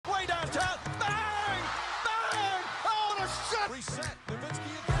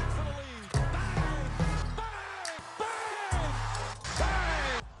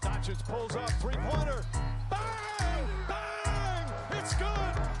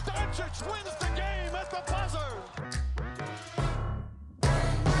Doncic wins the game at the buzzer.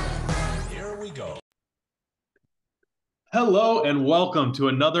 Here we go. Hello and welcome to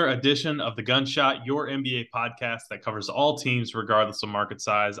another edition of the Gunshot, your NBA podcast that covers all teams regardless of market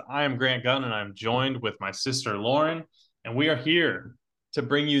size. I am Grant Gunn and I'm joined with my sister Lauren, and we are here to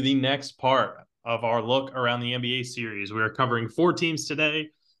bring you the next part of our look around the NBA series. We are covering 4 teams today,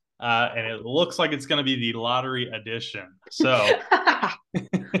 and it looks like it's going to be the lottery edition. So,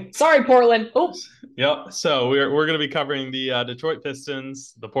 sorry, Portland. Oops. Yep. So we're going to be covering the Detroit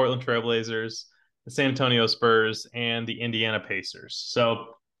Pistons, the Portland Trailblazers, the San Antonio Spurs, and the Indiana Pacers.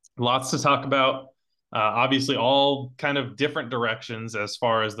 So lots to talk about. Obviously, all kind of different directions as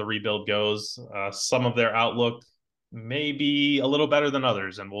far as the rebuild goes. Some of their outlook may be a little better than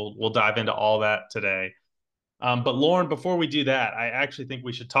others, and we'll dive into all that today. But Lauren, before we do that, I actually think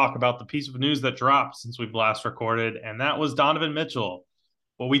we should talk about the piece of news that dropped since we've last recorded, and that was Donovan Mitchell.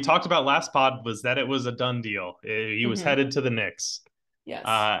 What we talked about last pod was that it was a done deal. He was headed to the Knicks. Yes.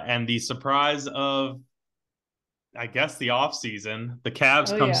 And the surprise of, I guess, the offseason, the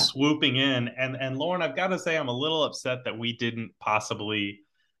Cavs come swooping in. And Lauren, I've got to say, I'm a little upset that we didn't possibly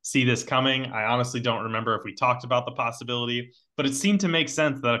see this coming. I honestly don't remember if we talked about the possibility, but it seemed to make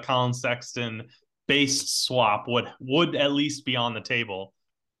sense that a Colin Sexton-based swap would at least be on the table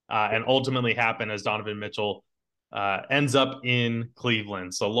and ultimately happen as Donovan Mitchell ends up in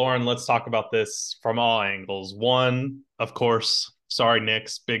Cleveland. So, Lauren, let's talk about this from all angles. One, of course, sorry,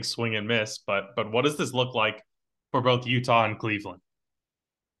 Knicks, big swing and miss, but what does this look like for both Utah and Cleveland?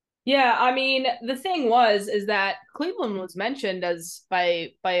 Yeah, I mean, the thing is that Cleveland was mentioned as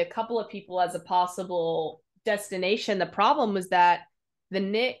by a couple of people as a possible destination. The problem was that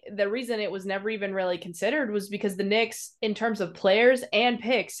the reason it was never even really considered was because the Knicks, in terms of players and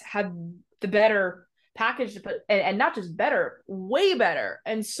picks, had the better package to put, and not just better, way better.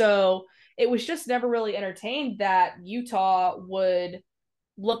 And so it was just never really entertained that Utah would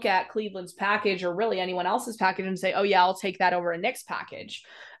look at Cleveland's package or really anyone else's package and say, oh yeah, I'll take that over a Knicks package.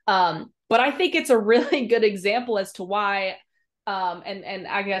 But I think it's a really good example as to why, and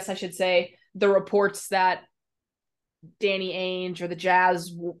I guess I should say the reports that Danny Ainge or the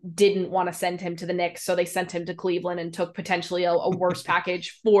Jazz didn't want to send him to the Knicks, so they sent him to Cleveland and took potentially a worse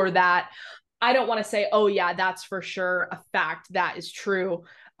package for that. I don't want to say, oh yeah, that's for sure a fact. That is true.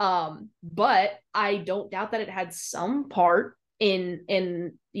 But I don't doubt that it had some part in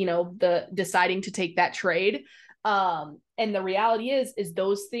the deciding to take that trade. And the reality is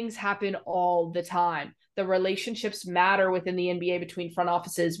those things happen all the time. The relationships matter within the NBA between front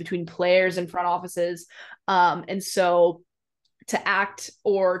offices, between players and front offices. And so to act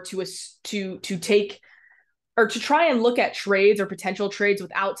or to take or to try and look at trades or potential trades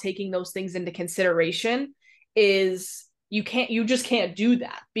without taking those things into consideration is you just can't do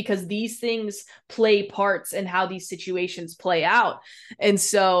that, because these things play parts in how these situations play out. And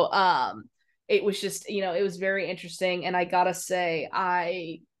so it was just, it was very interesting. And I gotta say,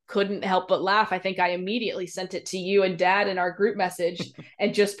 I couldn't help but laugh. I think I immediately sent it to you and Dad in our group message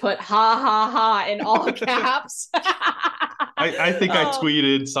and just put ha ha ha in all caps. I think I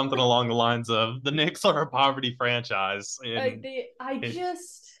tweeted something along the lines of the Knicks are a poverty franchise.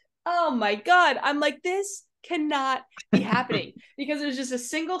 Oh my God. I'm like, this cannot be happening, because there's just a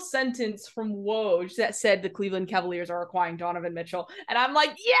single sentence from Woj that said the Cleveland Cavaliers are acquiring Donovan Mitchell. And I'm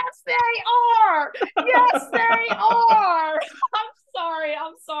like, yes, they are. Yes, they are. I'm sorry.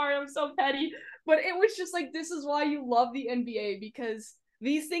 I'm so petty. But it was just like, this is why you love the NBA, because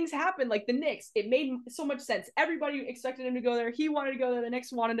these things happen. Like the Knicks, it made so much sense. Everybody expected him to go there. He wanted to go there. The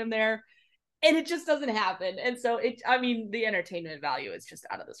Knicks wanted him there. And it just doesn't happen. And so the entertainment value is just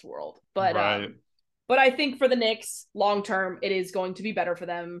out of this world. But right. But I think for the Knicks, long term, it is going to be better for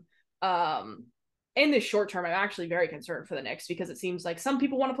them. In the short term, I'm actually very concerned for the Knicks, because it seems like some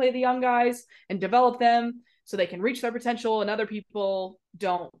people want to play the young guys and develop them so they can reach their potential, and other people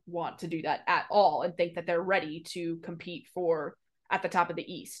don't want to do that at all and think that they're ready to compete at the top of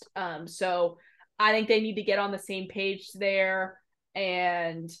the East. So I think they need to get on the same page there,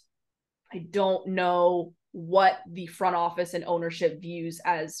 and I don't know what the front office and ownership views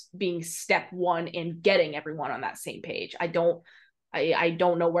as being step one in getting everyone on that same page. I don't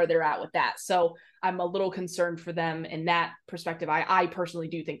know where they're at with that. So I'm a little concerned for them in that perspective. I personally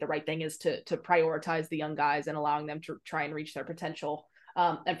do think the right thing is to prioritize the young guys and allowing them to try and reach their potential.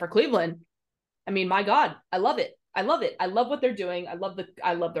 And for Cleveland, I mean, my God, I love it. I love it. I love what they're doing. I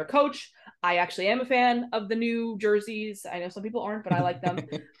love their coach. I actually am a fan of the new jerseys. I know some people aren't, but I like them.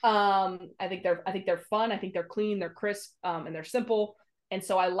 I think they're fun. I think they're clean, they're crisp, and they're simple. And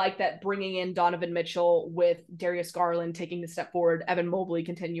so I like that bringing in Donovan Mitchell with Darius Garland taking the step forward, Evan Mobley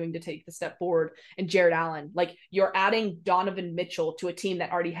continuing to take the step forward, and Jared Allen. Like, you're adding Donovan Mitchell to a team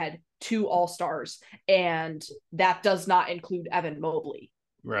that already had 2 All-Stars, and that does not include Evan Mobley.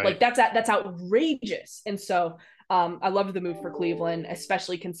 Right. Like, that's outrageous. And so I love the move for Cleveland,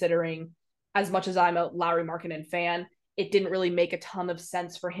 especially considering, as much as I'm a Lauri Markkanen fan, it didn't really make a ton of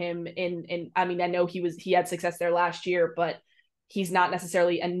sense for him I mean, I know he had success there last year, but he's not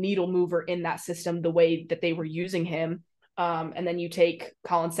necessarily a needle mover in that system the way that they were using him. And then you take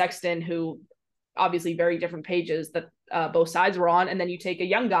Colin Sexton, who obviously very different pages that both sides were on, and then you take a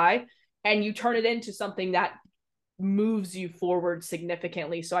young guy and you turn it into something that moves you forward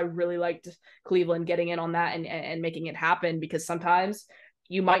significantly. So I really liked Cleveland getting in on that and making it happen, because sometimes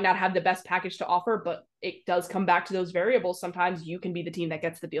you might not have the best package to offer, but it does come back to those variables. Sometimes you can be the team that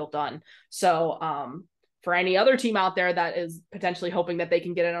gets the deal done. So for any other team out there that is potentially hoping that they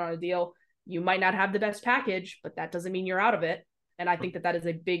can get in on a deal, you might not have the best package, but that doesn't mean you're out of it. And I think that is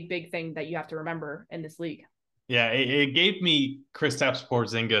a big, big thing that you have to remember in this league. Yeah, it gave me Kristaps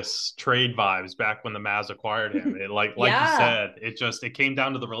Porzingis trade vibes back when the Mavs acquired him. Like you said, it came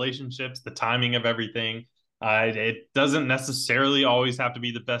down to the relationships, the timing of everything. It doesn't necessarily always have to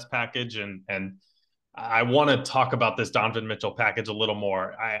be the best package, and I want to talk about this Donovan Mitchell package a little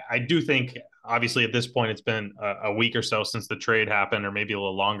more. I do think, obviously, at this point, it's been a week or so since the trade happened, or maybe a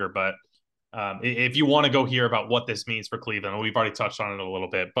little longer. But if you want to go hear about what this means for Cleveland, we've already touched on it a little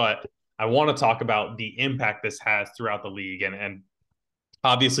bit. But I want to talk about the impact this has throughout the league. And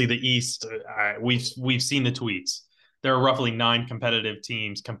obviously, the East, we've seen the tweets. There are roughly 9 competitive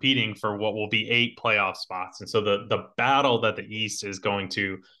teams competing for what will be 8 playoff spots. And so the battle that the East is going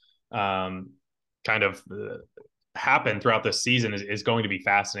to kind of happen throughout this season is going to be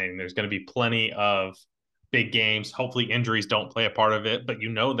fascinating. There's going to be plenty of big games. Hopefully injuries don't play a part of it, but you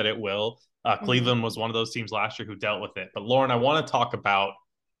know that it will. Cleveland was one of those teams last year who dealt with it. But Lauren, I want to talk about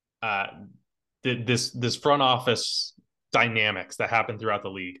this front office dynamics that happen throughout the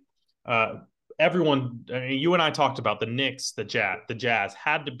league. Everyone, I mean, you and I talked about the Knicks, the Jazz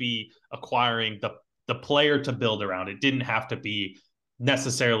had to be acquiring the player to build around. It didn't have to be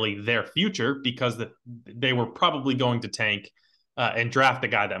necessarily their future, because they were probably going to tank and draft a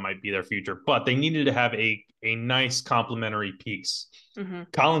guy that might be their future, but they needed to have a nice complementary piece.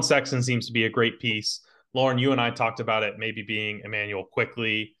 Colin Sexton seems to be a great piece. Lauren, you and I talked about it maybe being Emmanuel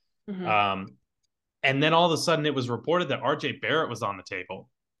Quickly. And then all of a sudden it was reported that RJ Barrett was on the table.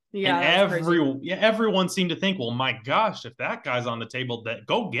 Yeah, and everyone seemed to think, well, my gosh, if that guy's on the table, that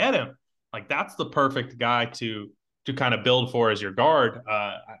go get him. Like, that's the perfect guy to kind of build for as your guard.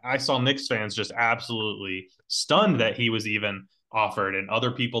 I saw Knicks fans just absolutely stunned that he was even offered, and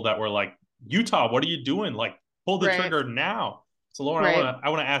other people that were like, Utah, what are you doing? Like, pull the trigger now. So Lauren, I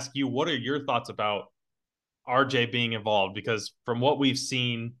want to ask you, what are your thoughts about RJ being involved? Because from what we've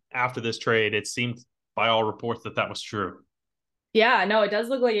seen after this trade, it seemed by all reports that was true. Yeah, no, it does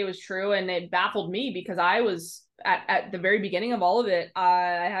look like it was true, and it baffled me because I was at the very beginning of all of it.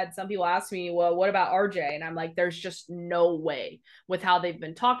 I had some people ask me, well, what about RJ? And I'm like, there's just no way, with how they've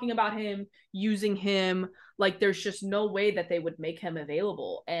been talking about him, using him. Like, there's just no way that they would make him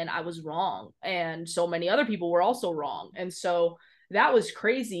available. And I was wrong. And so many other people were also wrong. And so that was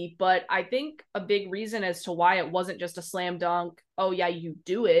crazy. But I think a big reason as to why it wasn't just a slam dunk, oh yeah, you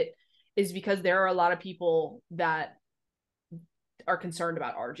do it, is because there are a lot of people that are concerned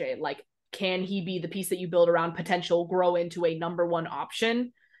about RJ. Like, can he be the piece that you build around potential, grow into a number 1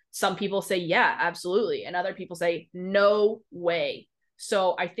 option? Some people say, yeah, absolutely. And other people say, no way.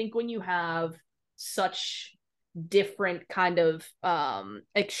 So I think when you have such different kind of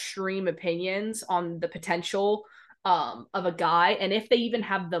extreme opinions on the potential of a guy, and if they even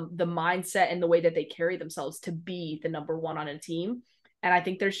have the mindset and the way that they carry themselves to be the number 1 on a team, and I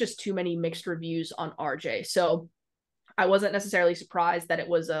think there's just too many mixed reviews on RJ. So I wasn't necessarily surprised that it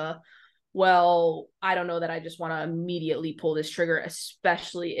was well, I don't know that I just want to immediately pull this trigger,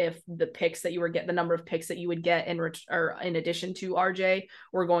 especially if the picks that you were the number of picks that you would get in addition to RJ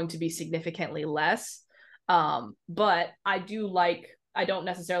were going to be significantly less. But I don't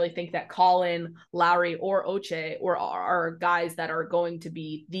necessarily think that Colin, Lowry, or Oche are guys that are going to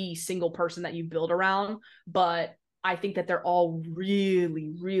be the single person that you build around. But I think that they're all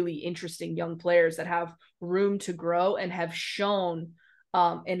really, really interesting young players that have room to grow and have shown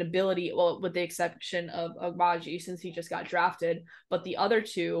an ability, well, with the exception of Agbaji, since he just got drafted, but the other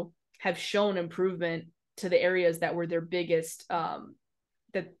two have shown improvement to the areas that were their biggest,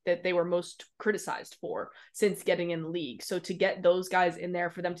 that they were most criticized for since getting in the league. So to get those guys in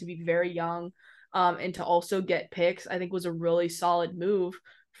there, for them to be very young, and to also get picks, I think was a really solid move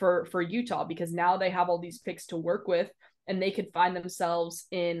for Utah, because now they have all these picks to work with, and they could find themselves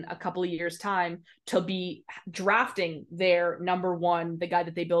in a couple of years' time to be drafting their number one, the guy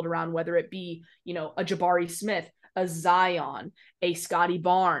that they build around, whether it be, a Jabari Smith, a Zion, a Scotty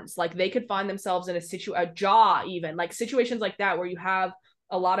Barnes. Like, they could find themselves in a Ja, even, like, situations like that where you have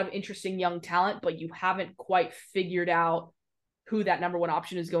a lot of interesting young talent, but you haven't quite figured out who that number one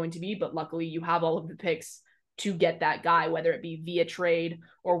option is going to be. But luckily you have all of the picks to get that guy, whether it be via trade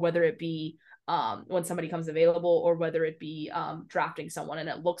or whether it be when somebody comes available, or whether it be drafting someone. And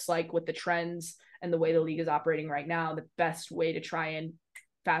it looks like, with the trends and the way the league is operating right now, the best way to try and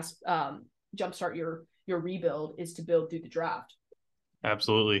fast jumpstart your rebuild is to build through the draft.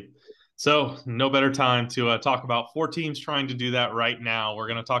 Absolutely. So no better time to talk about 4 teams trying to do that right now. We're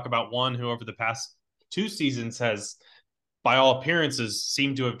going to talk about one who over the past 2 seasons has, by all appearances,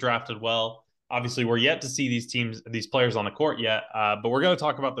 seemed to have drafted well. Obviously, we're yet to see these players on the court yet, but we're going to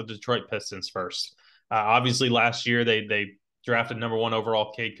talk about the Detroit Pistons first. Obviously, last year they drafted number 1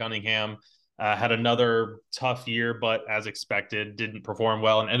 overall Cade Cunningham, had another tough year, but as expected, didn't perform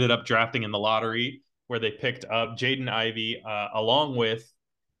well, and ended up drafting in the lottery, where they picked up Jaden Ivey along with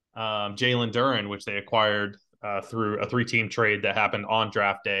Jalen Duren, which they acquired through a 3-team trade that happened on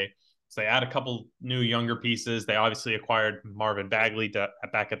draft day. So they add a couple new younger pieces. They obviously acquired Marvin Bagley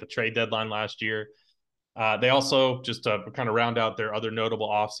back at the trade deadline last year. They also, just to kind of round out their other notable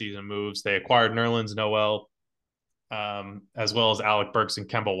offseason moves, they acquired Nerlens Noel, as well as Alec Burks and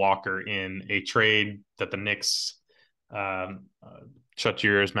Kemba Walker in a trade that the Knicks, shut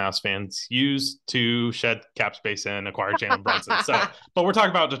your ears, Mavs fans, used to shed cap space and acquire Jalen Brunson. So, but we're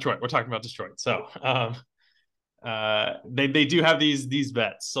talking about Detroit. So, they do have these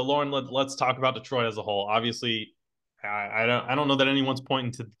vets. So Lauren, let's talk about Detroit as a whole. Obviously, I don't know that anyone's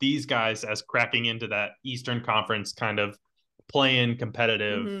pointing to these guys as cracking into that Eastern Conference kind of play-in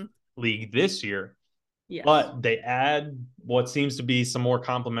competitive league this year. Yes. But they add what seems to be some more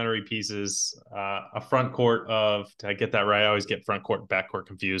complementary pieces, a front court of, did I get that right? I always get front court, back court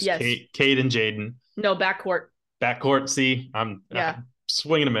confused. Yes. Cade and Jaden. No, back court. See, I'm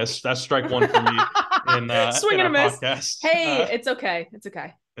swing and a miss. That's strike 1 for me in swing in and our a miss. Podcast. Hey, it's okay.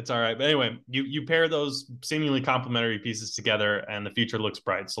 It's all right. But anyway, you pair those seemingly complementary pieces together, and the future looks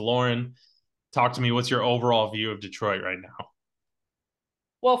bright. So Lauren, talk to me. What's your overall view of Detroit right now?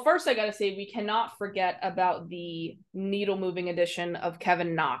 Well, first I got to say, we cannot forget about the needle-moving addition of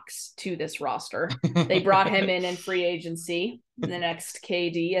Kevin Knox to this roster. They brought him in free agency, the next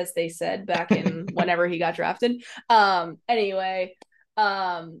KD, as they said, back in whenever he got drafted. Anyway,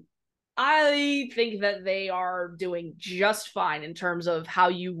 I think that they are doing just fine in terms of how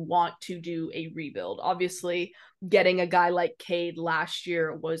you want to do a rebuild. Obviously, getting a guy like Cade last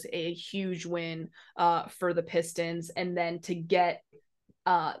year was a huge win for the Pistons, and then to get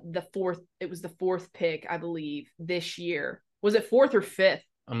the 4th pick, I believe, this year. Was it 4th or 5th?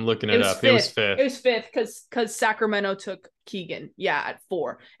 I'm looking it up. It was 5th. It was 5th because Sacramento took Keegan, at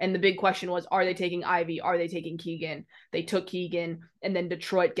 4. And the big question was, are they taking Ivy? Are they taking Keegan? They took Keegan, and then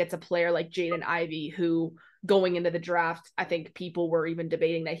Detroit gets a player like Jaden Ivey, who, going into the draft, I think people were even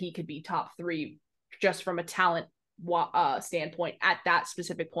debating that he could be top 3 just from a talent standpoint at that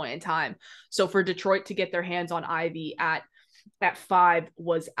specific point in time. So for Detroit to get their hands on Ivy at 5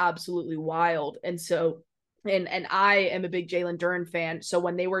 was absolutely wild. And so, and I am a big Jalen Duren fan. So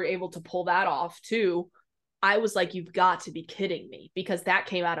when they were able to pull that off too, I was like, you've got to be kidding me, because that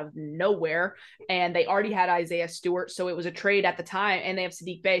came out of nowhere, and they already had Isaiah Stewart. So it was a trade at the time, and they have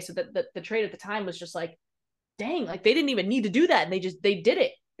Sadiq Bey. So the trade at the time was just like, dang, like they didn't even need to do that. And they did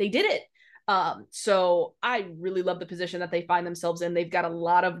it. So I really love the position that they find themselves in. They've got a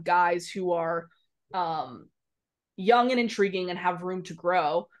lot of guys who are, young and intriguing and have room to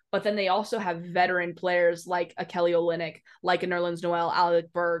grow, but then they also have veteran players like a Kelly Olynyk, like a Nerlens Noel,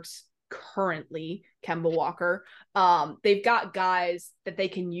 Alec Burks, currently Kemba Walker. They've got guys that they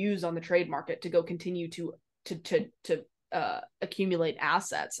can use on the trade market to go continue to accumulate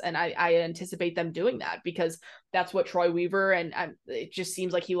assets, and I anticipate them doing that, because that's what Troy Weaver and it just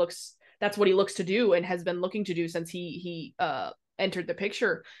seems like that's what he looks to do and has been looking to do since he entered the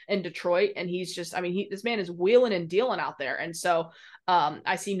picture in Detroit. And he's just, this man is wheeling and dealing out there. And so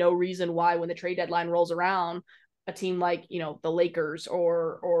I see no reason why, when the trade deadline rolls around, a team like, the Lakers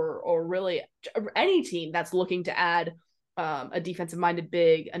or really any team that's looking to add a defensive minded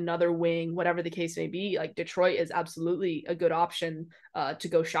big, another wing, whatever the case may be, like Detroit is absolutely a good option to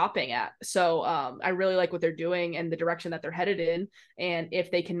go shopping at. So I really like what they're doing and the direction that they're headed in. And if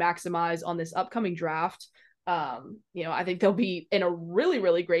they can maximize on this upcoming draft, I think they'll be in a really,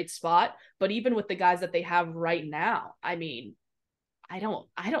 really great spot. But even with the guys that they have right now, I mean, I don't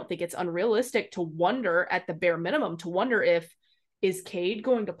think it's unrealistic to wonder, at the bare minimum, to wonder if is Cade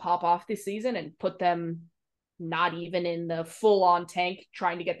going to pop off this season and put them not even in the full on tank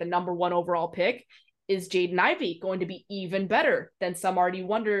trying to get the number 1 overall pick? Is Jaden Ivey going to be even better than some already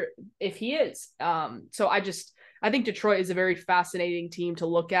wonder if he is? So I think Detroit is a very fascinating team to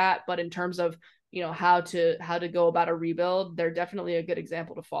look at, but in terms of how to go about a rebuild, they're definitely a good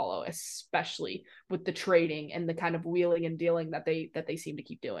example to follow, especially with the trading and the kind of wheeling and dealing that they seem to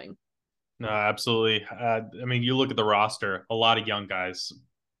keep doing. No, absolutely. I mean, you look at the roster, a lot of young guys.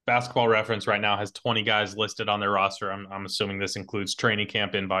 Basketball Reference right now has 20 guys listed on their roster. I'm assuming this includes training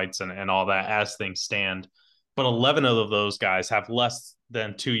camp invites and all that as things stand. But 11 of those guys have less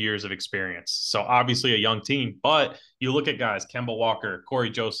than 2 years of experience. So obviously a young team, but you look at guys, Kemba Walker, Corey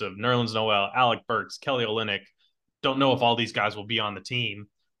Joseph, Nerlens Noel, Alec Burks, Kelly Olynyk. Don't know if all these guys will be on the team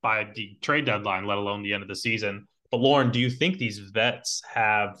by the trade deadline, let alone the end of the season. But Lauren, do you think these vets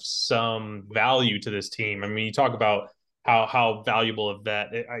have some value to this team? I mean, you talk about how valuable a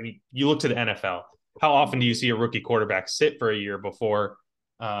vet. I mean, you look to the NFL. How often do you see a rookie quarterback sit for a year before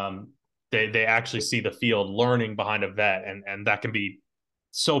they actually see the field learning behind a vet, and that can be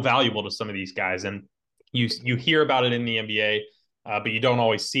so valuable to some of these guys. And you hear about it in the NBA, but you don't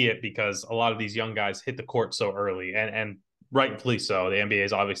always see it because a lot of these young guys hit the court so early, and rightfully so. The NBA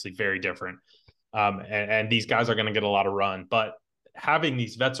is obviously very different. And these guys are going to get a lot of run, but having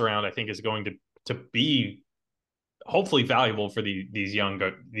these vets around, I think, is going to be hopefully valuable for these young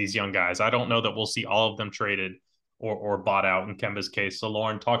guys. I don't know that we'll see all of them traded or bought out in Kemba's case. So,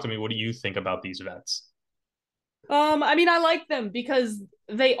 Lauren, talk to me. What do you think about these vets? I mean, I like them because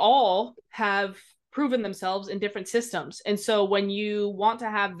they all have proven themselves in different systems. And so when you want to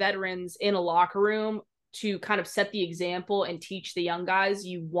have veterans in a locker room to kind of set the example and teach the young guys,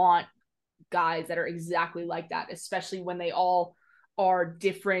 you want guys that are exactly like that, especially when they all are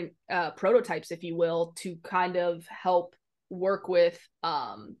different prototypes, if you will, to kind of help work with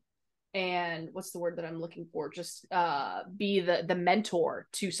and what's the word that I'm looking for? Just be the mentor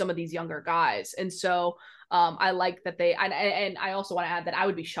to some of these younger guys. And so I like that and I also want to add that I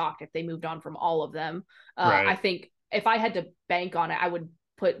would be shocked if they moved on from all of them. Right. I think if I had to bank on it, I would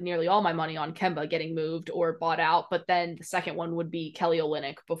put nearly all my money on Kemba getting moved or bought out, but then the second one would be Kelly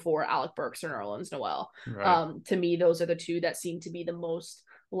Olynyk before Alec Burks or Nerlens Noel. Right. To me, those are the two that seem to be the most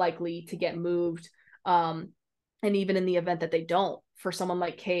likely to get moved. And even in the event that they don't, for someone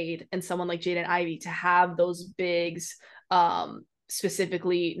like Cade and someone like Jaden Ivey to have those bigs,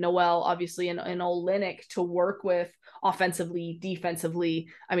 specifically Noel, obviously, and Olynyk to work with offensively, defensively,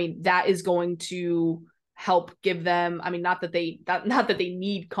 I mean, that is going to help give them, I mean, not that they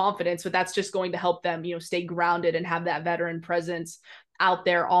need confidence, but that's just going to help them, stay grounded and have that veteran presence out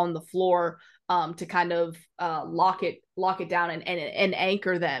there on the floor, to kind of lock it down and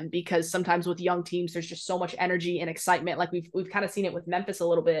anchor them, because sometimes with young teams there's just so much energy and excitement, like we've kind of seen it with Memphis a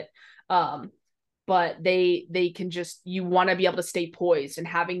little bit, but they can just, you want to be able to stay poised, and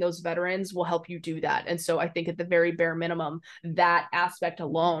having those veterans will help you do that. And so I think at the very bare minimum, that aspect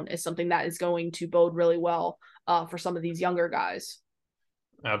alone is something that is going to bode really well for some of these younger guys.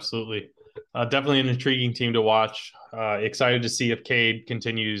 Absolutely. Definitely an intriguing team to watch. Excited to see if Cade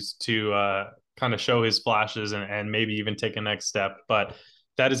continues to kind of show his flashes and maybe even take a next step. But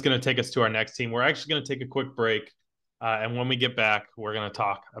that is going to take us to our next team. We're actually going to take a quick break. And when we get back, we're going to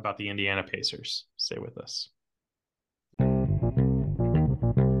talk about the Indiana Pacers. Stay with us.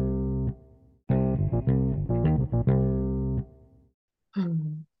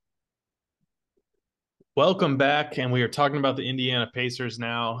 Welcome back, and we are talking about the Indiana Pacers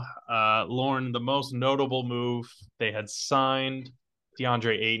now. Lauren, the most notable move, they had signed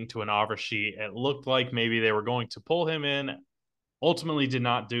DeAndre Ayton to an offer sheet. It looked like maybe they were going to pull him in, ultimately did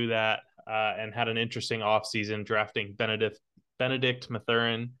not do that, and had an interesting offseason drafting Benedict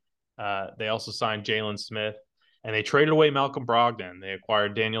Mathurin. They also signed Jalen Smith, and they traded away Malcolm Brogdon. They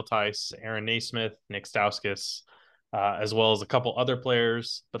acquired Daniel Tice, Aaron Naismith, Nick Stauskas, as well as a couple other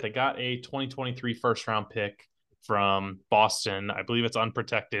players, but they got a 2023 first-round pick from Boston. I believe it's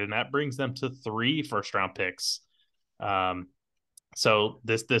unprotected, and that brings them to 3 first-round picks. So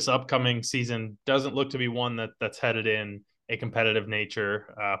this upcoming season doesn't look to be one that's headed in a competitive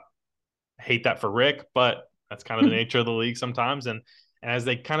nature. I hate that for Rick, but that's kind of the nature of the league sometimes. And as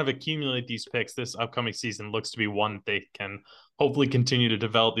they kind of accumulate these picks, this upcoming season looks to be one that they can hopefully continue to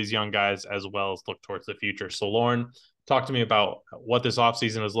develop these young guys as well as look towards the future. So, Lauren, talk to me about what this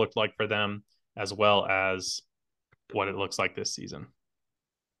offseason has looked like for them, as well as what it looks like this season.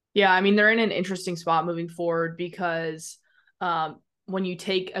 Yeah, I mean, they're in an interesting spot moving forward because when you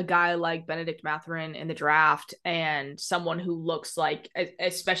take a guy like Benedict Mathurin in the draft and someone who looks like,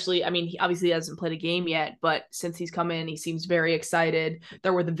 especially, I mean, he obviously hasn't played a game yet, but since he's come in, he seems very excited.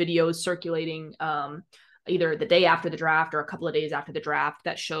 There were the videos circulating either the day after the draft or a couple of days after the draft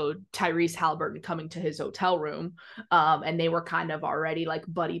that showed Tyrese Halliburton coming to his hotel room. And they were kind of already like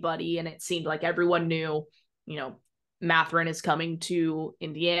buddy, and it seemed like everyone knew, you know, Mathurin is coming to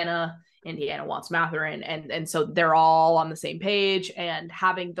Indiana. Indiana wants Mathurin, and so they're all on the same page. And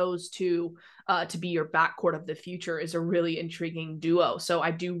having those two to be your backcourt of the future is a really intriguing duo. So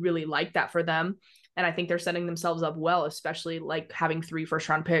I do really like that for them, and I think they're setting themselves up well, especially like having 3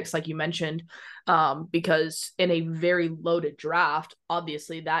 first-round picks, like you mentioned, because in a very loaded draft,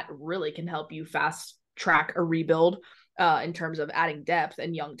 obviously that really can help you fast track a rebuild in terms of adding depth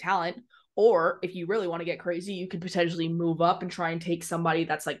and young talent. Or if you really want to get crazy, you could potentially move up and try and take somebody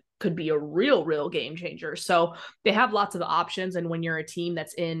that's like could be a real game changer. So they have lots of options. And when you're a team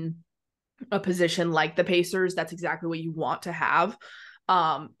that's in a position like the Pacers, that's exactly what you want to have.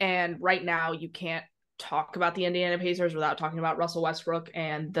 And right now you can't talk about the Indiana Pacers without talking about Russell Westbrook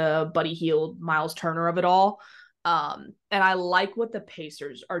and the Buddy Hield, Miles Turner of it all. And I like what the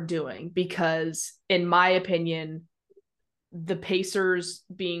Pacers are doing because, in my opinion, the Pacers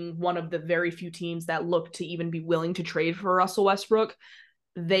being one of the very few teams that look to even be willing to trade for Russell Westbrook,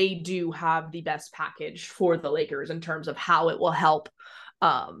 they do have the best package for the Lakers in terms of how it will help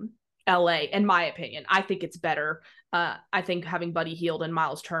LA, in my opinion. I think it's better. I think having Buddy Hield and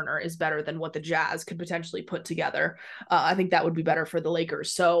Miles Turner is better than what the Jazz could potentially put together. I think that would be better for the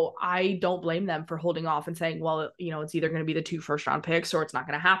Lakers. So I don't blame them for holding off and saying, well, you know, it's either going to be the 2 first-round picks or it's not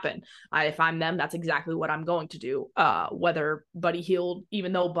going to happen. If I'm them, that's exactly what I'm going to do. Whether Buddy Hield,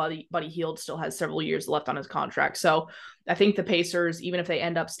 even though Buddy Hield still has several years left on his contract. So I think the Pacers, even if they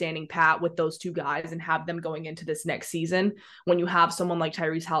end up standing pat with those 2 guys and have them going into this next season, when you have someone like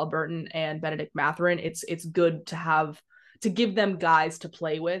Tyrese Halliburton and Benedict Mathurin, it's good to have to give them guys to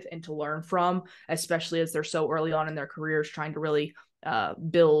play with and to learn from, especially as they're so early on in their careers trying to really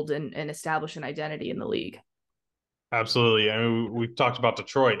build and establish an identity in the league. Absolutely. I mean, we've talked about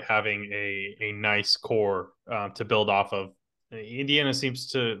Detroit having a nice core to build off of. Indiana seems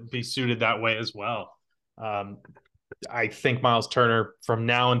to be suited that way as well. I think Miles Turner, from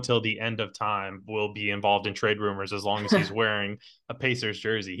now until the end of time, will be involved in trade rumors as long as he's wearing a Pacers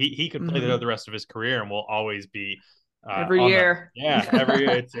jersey. He could play the rest of his career and will always be every year. Every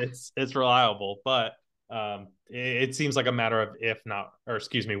year. It's reliable, but it seems like a matter of if not, or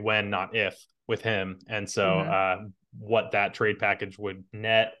excuse me, when not if with him. And so what that trade package would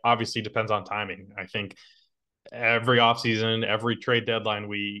net obviously depends on timing. I think every offseason, every trade deadline,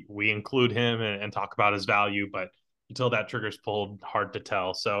 we include him and talk about his value, but until that trigger's pulled, hard to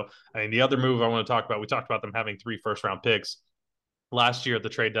tell. So, I mean, the other move I want to talk about, we talked about them having 3 first-round picks. Last year at the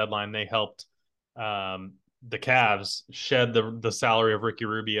trade deadline, they helped the Cavs shed the salary of Ricky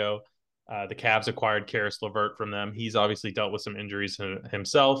Rubio. The Cavs acquired Karis LeVert from them. He's obviously dealt with some injuries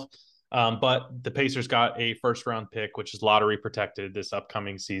himself. But the Pacers got a first-round pick, which is lottery protected this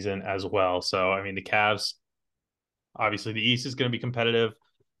upcoming season as well. So, I mean, the Cavs, obviously the East is going to be competitive,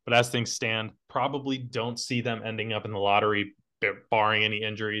 but as things stand, probably don't see them ending up in the lottery, barring any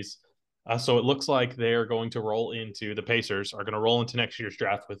injuries. So it looks like they're going to the Pacers are going to roll into next year's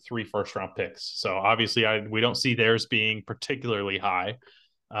draft with 3 first-round picks. So obviously we don't see theirs being particularly high,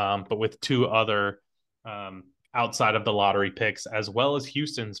 but with 2 other outside of the lottery picks, as well as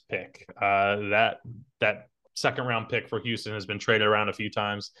Houston's pick. That second-round pick for Houston has been traded around a few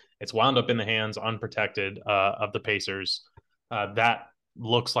times. It's wound up in the hands, unprotected, of the Pacers. That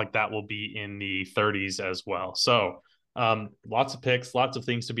looks like that will be in the 30s as well. So lots of picks, lots of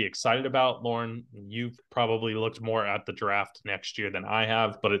things to be excited about. Lauren, you've probably looked more at the draft next year than I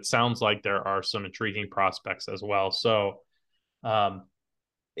have, but it sounds like there are some intriguing prospects as well. So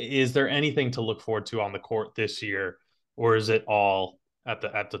is there anything to look forward to on the court this year, or is it all at the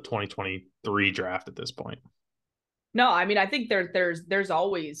 2023 draft at this point? No, I mean, I think there's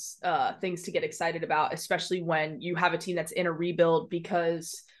always things to get excited about, especially when you have a team that's in a rebuild,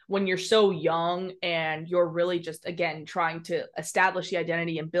 because when you're so young and you're really just, again, trying to establish the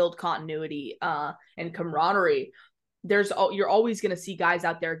identity and build continuity and camaraderie, you're always going to see guys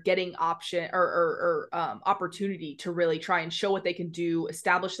out there getting opportunity to really try and show what they can do,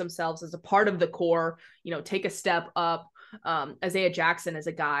 establish themselves as a part of the core, you know, take a step up. Isaiah Jackson is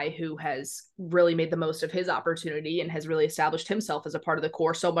a guy who has really made the most of his opportunity and has really established himself as a part of the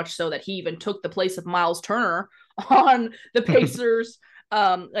core, so much so that he even took the place of Miles Turner on the Pacers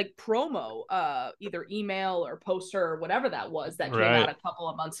like promo, either email or poster or whatever that was that came Right. out a couple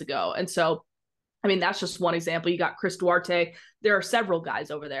of months ago. And so, I mean, that's just one example. You got Chris Duarte. There are several guys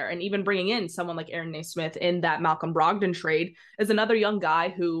over there. And even bringing in someone like Aaron Naismith in that Malcolm Brogdon trade is another young guy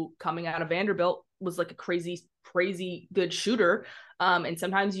who, coming out of Vanderbilt, was like a crazy, crazy good shooter. And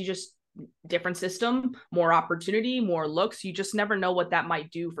sometimes you just, different system, more opportunity, more looks. You just never know what that might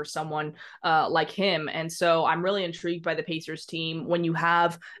do for someone like him. And so I'm really intrigued by the Pacers team when you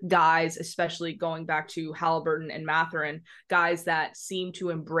have guys, especially going back to Halliburton and Mathurin, guys that seem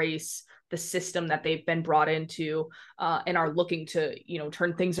to embrace the system that they've been brought into and are looking to, you know,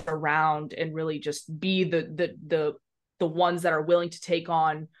 turn things around and really just be the ones that are willing to take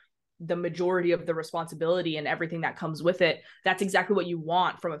on the majority of the responsibility and everything that comes with it. That's exactly what you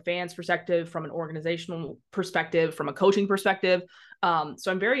want from a fan's perspective, from an organizational perspective, from a coaching perspective.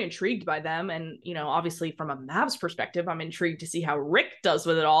 So I'm very intrigued by them. And, you know, obviously from a Mavs perspective, I'm intrigued to see how Rick does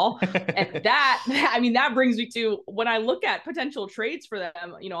with it all. And that, I mean, that brings me to when I look at potential trades for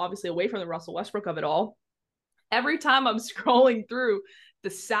them, you know, obviously away from the Russell Westbrook of it all, every time I'm scrolling through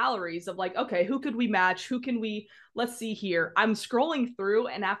the salaries of like, okay, who could we match? Who can we, let's see here. I'm scrolling through,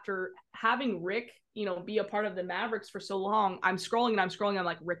 and after having Rick, you know, be a part of the Mavericks for so long, I'm scrolling and I'm scrolling. I'm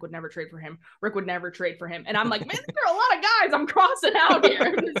like, Rick would never trade for him. Rick would never trade for him. And I'm like, man, there are a lot of guys I'm crossing out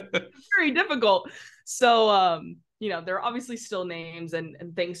here. It's very difficult. So, you know, there are obviously still names and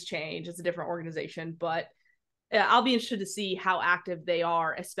things change. It's a different organization, but I'll be interested to see how active they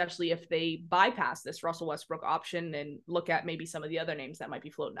are, especially if they bypass this Russell Westbrook option and look at maybe some of the other names that might be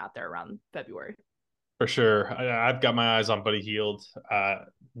floating out there around February. For sure. I've got my eyes on Buddy Hield.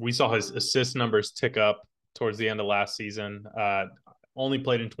 We saw his assist numbers tick up towards the end of last season. Only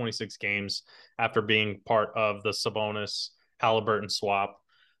played in 26 games after being part of the Sabonis Halliburton swap.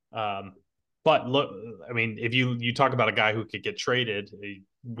 But look, I mean, if you talk about a guy who could get traded,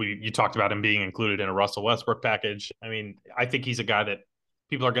 you talked about him being included in a Russell Westbrook package. I mean, I think he's a guy that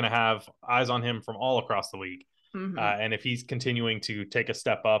people are going to have eyes on him from all across the league. Mm-hmm. And if he's continuing to take a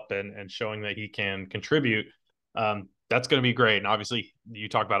step up and showing that he can contribute, that's going to be great. And obviously, you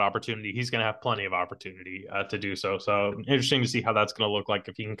talk about opportunity. He's going to have plenty of opportunity to do so. So interesting to see how that's going to look like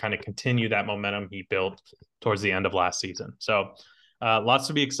if he can kind of continue that momentum he built towards the end of last season. So lots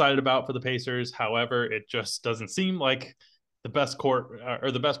to be excited about for the Pacers. However, it just doesn't seem like the best court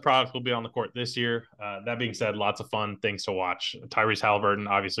or the best product will be on the court this year. That being said, lots of fun things to watch. Tyrese Halliburton,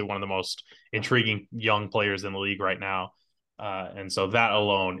 obviously one of the most intriguing young players in the league right now. And so that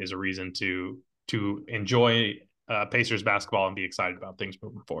alone is a reason to enjoy Pacers basketball and be excited about things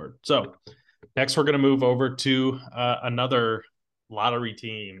moving forward. So next we're going to move over to another lottery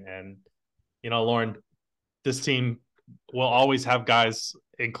team. And, you know, Lauren, this team will always have guys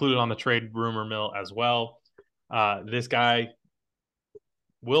included on the trade rumor mill as well. This guy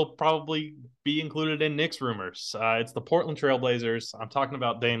will probably be included in Knicks rumors. It's the Portland Trailblazers. I'm talking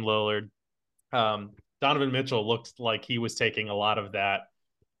about Dame Lillard. Donovan Mitchell looked like he was taking a lot of that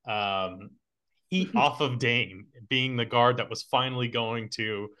heat off of Dame, being the guard that was finally going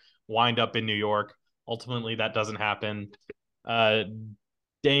to wind up in New York. Ultimately, that doesn't happen.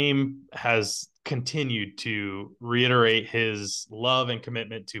 Dame has continued to reiterate his love and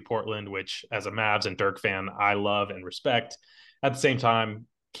commitment to Portland, which as a Mavs and Dirk fan, I love and respect. At the same time,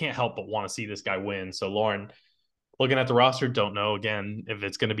 can't help but want to see this guy win. So Lauren, looking at the roster, don't know again if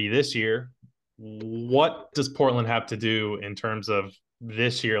it's going to be this year. What does Portland have to do in terms of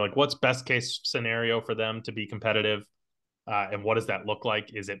this year? Like what's best case scenario for them to be competitive? And what does that look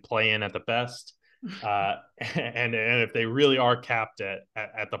like? Is it play-in at the best? And if they really are capped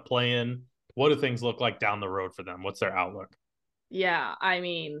at the play-in, what do things look like down the road for them? What's their outlook? Yeah, I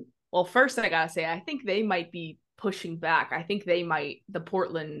mean, well, first I gotta say, I think they might be pushing back. I think they might, the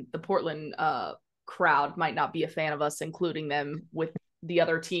Portland crowd might not be a fan of us including them with the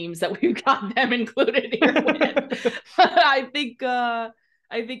other teams that we've got them included here with. I think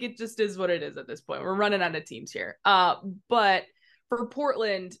it just is what it is at this point. We're running out of teams here. But for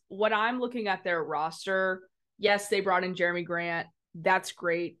Portland, what I'm looking at their roster, yes, they brought in Jeremy Grant. That's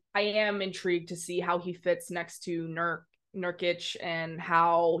great. I am intrigued to see how he fits next to Nurkic and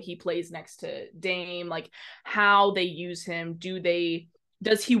how he plays next to Dame, like how they use him.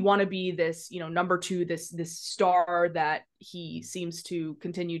 Does he want to be this, you know, number two, this star that he seems to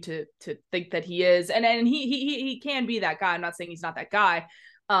continue to think that he is? And he can be that guy. I'm not saying he's not that guy.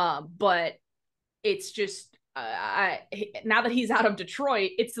 But it's just, now that he's out of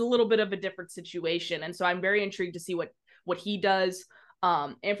Detroit, it's a little bit of a different situation. And so I'm very intrigued to see what he does.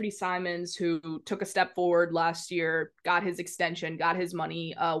 Anthony Simons, who took a step forward last year, got his extension, got his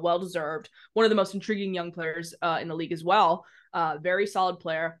money, well-deserved. One of the most intriguing young players in the league as well. very solid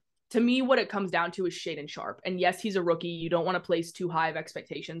player. To me, what it comes down to is Shaedon Sharpe. And yes, he's a rookie. You don't want to place too high of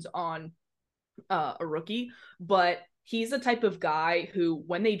expectations on a rookie, but he's the type of guy who,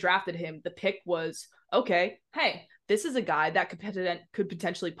 when they drafted him, the pick was, okay, hey, this is a guy that could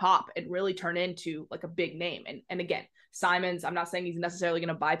potentially pop and really turn into like a big name. And again, Simons, I'm not saying he's necessarily going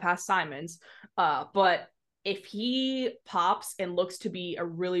to bypass Simons, but if he pops and looks to be a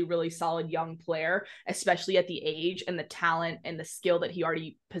really, really solid young player, especially at the age and the talent and the skill that he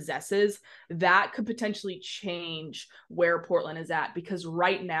already possesses, that could potentially change where Portland is at. Because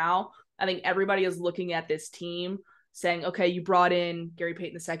right now, I think everybody is looking at this team saying, okay, you brought in Gary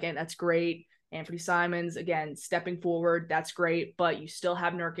Payton II. That's great. Anthony Simons, again, stepping forward. That's great. But you still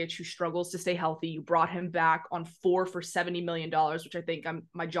have Nurkic, who struggles to stay healthy. You brought him back on 4 for $70 million, which I think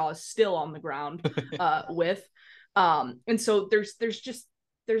my jaw is still on the ground with. And so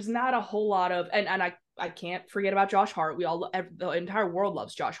there's not a whole lot of, and I can't forget about Josh Hart. The entire world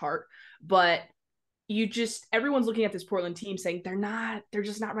loves Josh Hart, but everyone's looking at this Portland team saying they're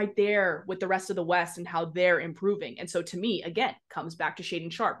just not right there with the rest of the West and how they're improving. And so to me, again, comes back to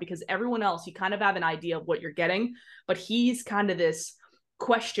Shaedon Sharpe, because everyone else, you kind of have an idea of what you're getting, but he's kind of this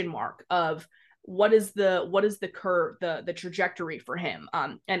question mark of what is the curve, the trajectory for him.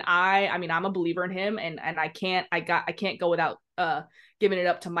 And I mean, I'm a believer in him, and I can't go without giving it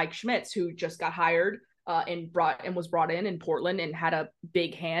up to Mike Schmitz, who just got hired and was brought in Portland and had a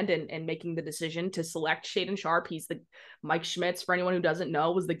big hand in making the decision to select Shaedon Sharpe. He's Mike Schmitz, for anyone who doesn't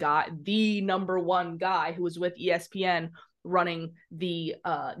know, was the number one guy who was with ESPN running the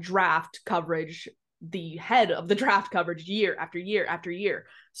draft coverage, the head of the draft coverage year after year after year.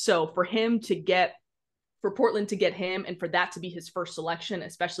 So for Portland to get him, and for that to be his first selection,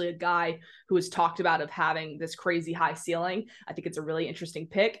 especially a guy who is talked about of having this crazy high ceiling, I think it's a really interesting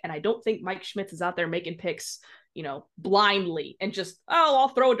pick. And I don't think Mike Schmitz is out there making picks, blindly and just, I'll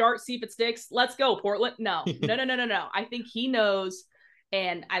throw a dart, see if it sticks. Let's go, Portland. No. I think he knows,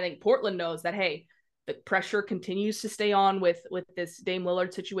 and I think Portland knows that, hey, the pressure continues to stay on with this Dame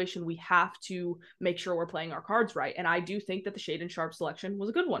Lillard situation. We have to make sure we're playing our cards right. And I do think that the Shaedon Sharpe selection was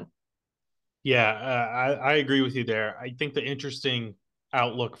a good one. Yeah, I agree with you there. I think the interesting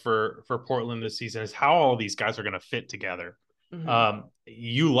outlook for Portland this season is how all these guys are going to fit together. Mm-hmm.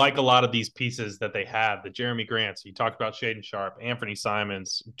 You like a lot of these pieces that they have, the Jeremy Grants. You talked about Shaedon Sharpe, Anthony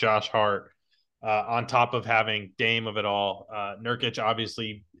Simons, Josh Hart, on top of having Dame of it all. Nurkic,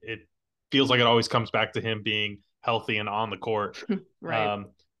 obviously, it feels like it always comes back to him being healthy and on the court. Right.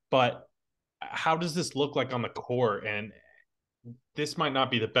 But how does this look like on the court? And this might not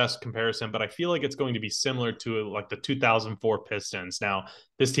be the best comparison, but I feel like it's going to be similar to like the 2004 Pistons. Now,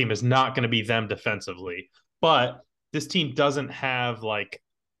 this team is not going to be them defensively, but this team doesn't have like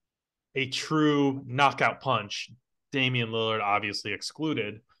a true knockout punch. Damian Lillard obviously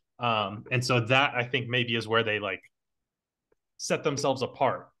excluded. And so that, I think, maybe is where they like set themselves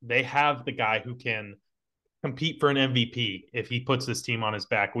apart. They have the guy who can compete for an MVP if he puts this team on his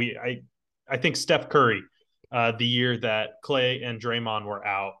back. I think Steph Curry, the year that Clay and Draymond were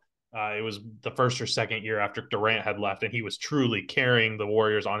out, it was the first or second year after Durant had left, and he was truly carrying the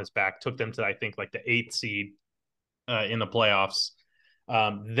Warriors on his back, took them to, I think, like the 8th seed in the playoffs.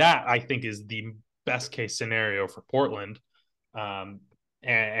 That, I think, is the best case scenario for Portland.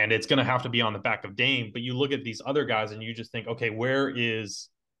 And it's going to have to be on the back of Dame. But you look at these other guys and you just think, okay, where is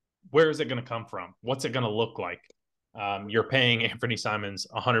it going to come from? What's it going to look like? You're paying Anthony Simons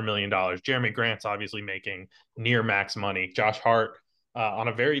 $100 million. Jeremy Grant's obviously making near max money. Josh Hart on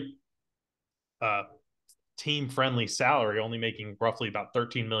a very team-friendly salary, only making roughly about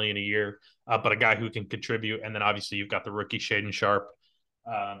 $13 million a year, but a guy who can contribute. And then obviously you've got the rookie Shaedon Sharpe.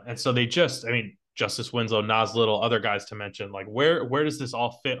 And so Justice Winslow, Nas Little, other guys to mention, like where does this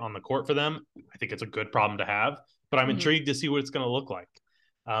all fit on the court for them? I think it's a good problem to have, but I'm intrigued to see what it's going to look like.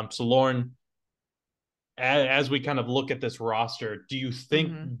 So Lauren, as we kind of look at this roster, do you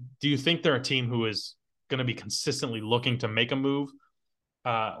think they're a team who is going to be consistently looking to make a move,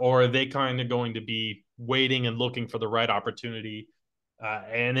 or are they kind of going to be waiting and looking for the right opportunity?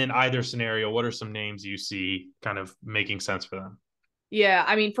 And in either scenario, what are some names you see kind of making sense for them? Yeah,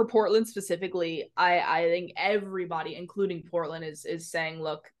 I mean, for Portland specifically, I think everybody, including Portland, is saying,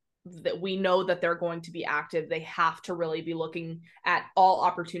 look, that we know that they're going to be active. They have to really be looking at all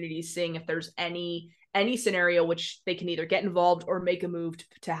opportunities, seeing if there's any scenario which they can either get involved or make a move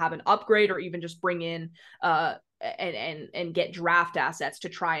to have an upgrade, or even just bring in and get draft assets to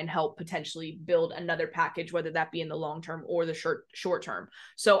try and help potentially build another package, whether that be in the long term or the short term.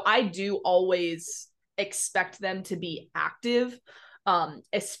 So I do always expect them to be active,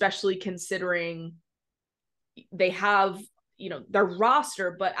 especially considering they have, their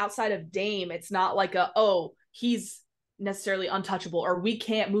roster, but outside of Dame, it's not like he's necessarily untouchable or we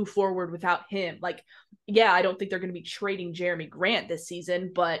can't move forward without him. Like, yeah, I don't think they're going to be trading Jeremy Grant this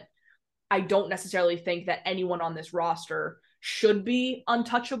season, but I don't necessarily think that anyone on this roster should be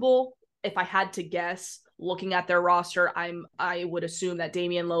untouchable. If I had to guess, looking at their roster, I would assume that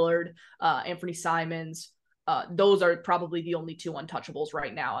Damian Lillard, Anthony Simons, those are probably the only two untouchables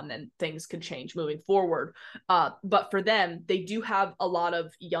right now, and then things could change moving forward. But for them, they do have a lot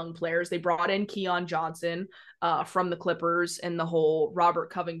of young players. They brought in Keon Johnson from the Clippers and the whole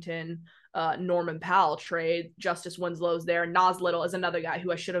Robert Covington, Norman Powell trade. Justice Winslow's there. Nas Little is another guy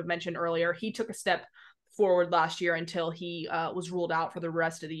who I should have mentioned earlier. He took a step forward last year until he was ruled out for the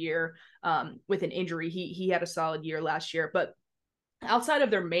rest of the year with an injury. He had a solid year last year, but outside of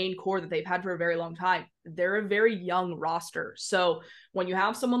their main core that they've had for a very long time, they're a very young roster. So when you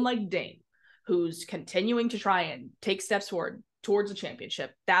have someone like Dame, who's continuing to try and take steps forward towards a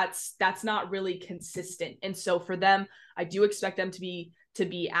championship, that's not really consistent. And so for them, I do expect them to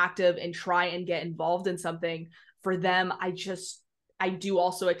be active and try and get involved in something. For them, I do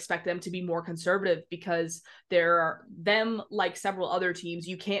also expect them to be more conservative, because them, like several other teams,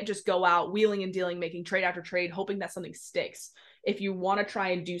 you can't just go out wheeling and dealing, making trade after trade, hoping that something sticks. If you want to try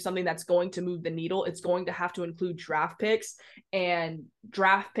and do something that's going to move the needle, it's going to have to include draft picks, and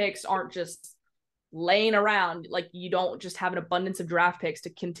draft picks aren't just laying around. Like, you don't just have an abundance of draft picks to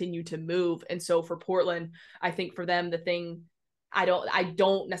continue to move. And so for Portland, I think for them, the thing, I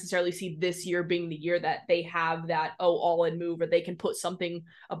don't necessarily see this year being the year that they have that all-in move, or they can put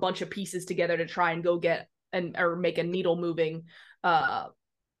a bunch of pieces together to try and go get or make a needle moving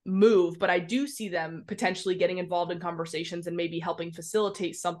move. But I do see them potentially getting involved in conversations and maybe helping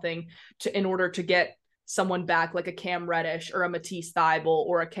facilitate something in order to get someone back, like a Cam Reddish or a Matisse Thybulle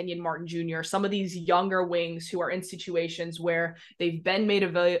or a Kenyon Martin Jr., some of these younger wings who are in situations where they've been made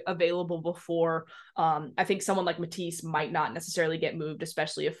available before. I think someone like Matisse might not necessarily get moved,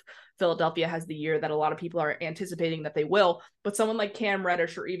 especially if Philadelphia has the year that a lot of people are anticipating that they will. But someone like Cam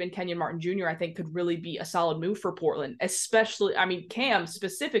Reddish or even Kenyon Martin Jr., I think could really be a solid move for Portland, especially, Cam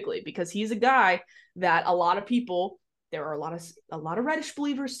specifically, because he's a guy that a lot of people, there are a lot of Reddish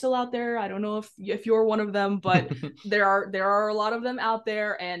believers still out there. I don't know if you're one of them, but there are a lot of them out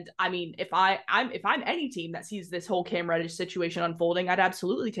there. And if I'm any team that sees this whole Cam Reddish situation unfolding, I'd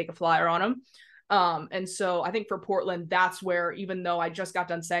absolutely take a flyer on him. And so I think for Portland, that's where, even though I just got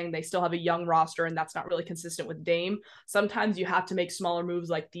done saying they still have a young roster and that's not really consistent with Dame, sometimes you have to make smaller moves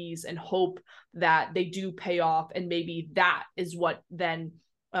like these and hope that they do pay off. And maybe that is what then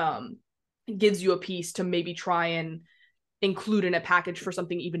gives you a piece to maybe try and include in a package for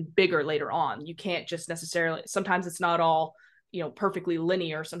something even bigger later on. You can't just necessarily, sometimes it's not all, perfectly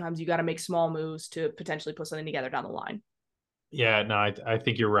linear. Sometimes you got to make small moves to potentially put something together down the line. Yeah, no, I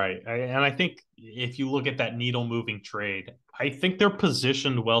think you're right. And I think if you look at that needle moving trade, I think they're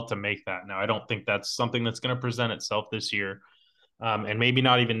positioned well to make that. Now, I don't think that's something that's going to present itself this year, and maybe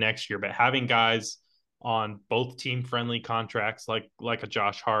not even next year, but having guys on both team friendly contracts like a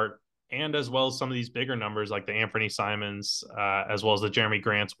Josh Hart, and as well as some of these bigger numbers like the Anthony Simons, as well as the Jeremy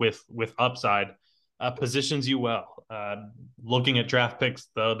Grants with upside, positions you well. Looking at draft picks,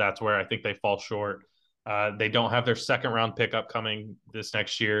 though, that's where I think they fall short. They don't have their second round pick upcoming this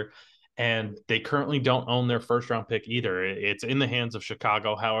next year, and they currently don't own their first round pick either. It's in the hands of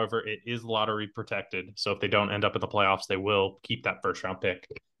Chicago. However, it is lottery protected. So if they don't end up in the playoffs, they will keep that first round pick.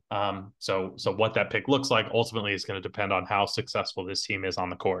 So what that pick looks like ultimately is going to depend on how successful this team is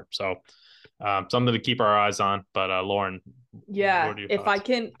on the court. So something to keep our eyes on. But Lauren, yeah, if I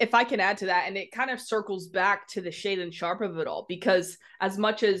can add to that, and it kind of circles back to the Shaedon Sharpe of it all, because as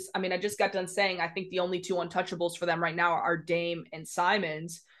much as, I just got done saying I think the only two untouchables for them right now are Dame and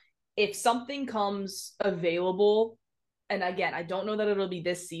Simons. If something comes available, and again, I don't know that it'll be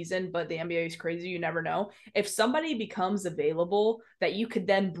this season, but the NBA is crazy. You never know. If somebody becomes available that you could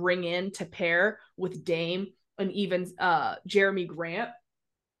then bring in to pair with Dame and even Jeremy Grant,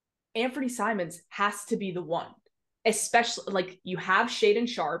 Anthony Simons has to be the one. Especially, like, you have Shaedon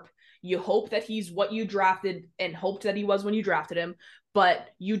Sharpe. You hope that he's what you drafted and hoped that he was when you drafted him, but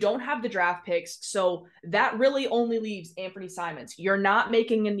you don't have the draft picks. So that really only leaves Anthony Simons. You're not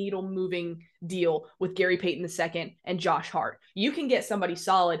making a needle moving deal with Gary Payton II and Josh Hart. You can get somebody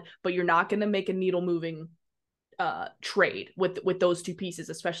solid, but you're not going to make a needle moving trade with those two pieces,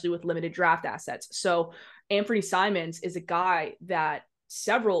 especially with limited draft assets. So Anthony Simons is a guy that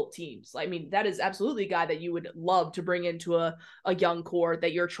several teams. I mean, that is absolutely a guy that you would love to bring into a young core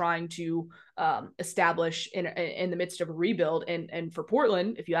that you're trying to establish in the midst of a rebuild. And for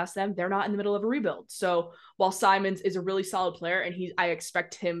Portland, if you ask them, they're not in the middle of a rebuild. So while Simons is a really solid player and I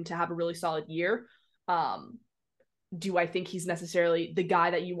expect him to have a really solid year, do I think he's necessarily the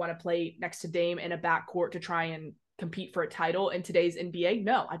guy that you want to play next to Dame in a backcourt to try and compete for a title in today's NBA?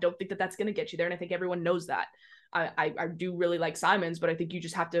 No, I don't think that that's going to get you there. And I think everyone knows that. I do really like Simons, but I think you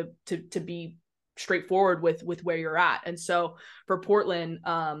just have to be straightforward with where you're at. And so for Portland,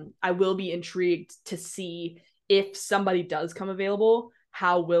 I will be intrigued to see if somebody does come available,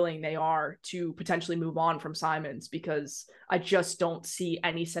 how willing they are to potentially move on from Simons, because I just don't see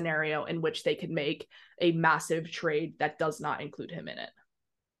any scenario in which they could make a massive trade that does not include him in it.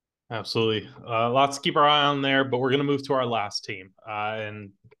 Absolutely. Lots to keep our eye on there, but we're going to move to our last team.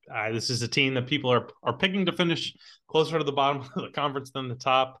 This is a team that people are picking to finish closer to the bottom of the conference than the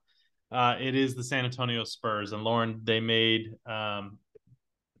top. It is the San Antonio Spurs. And Lauren, they made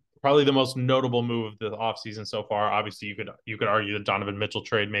probably the most notable move of the offseason so far. Obviously, you could argue the Donovan Mitchell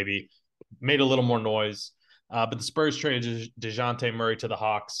trade maybe made a little more noise. But the Spurs traded DeJounte Murray to the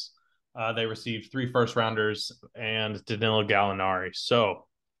Hawks. They received 3 first-rounders and Danilo Gallinari. So,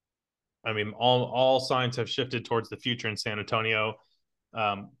 I mean, all signs have shifted towards the future in San Antonio.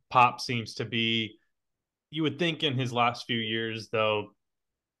 Pop seems to be, you would think in his last few years, though,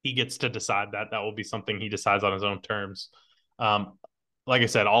 he gets to decide that will be something he decides on his own terms. Like I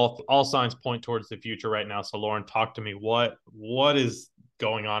said, all signs point towards the future right now. So Lauren, talk to me. What is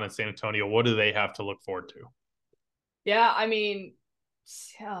going on in San Antonio? What do they have to look forward to? Yeah, I mean,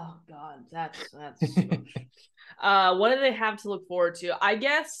 oh God, that's what do they have to look forward to? I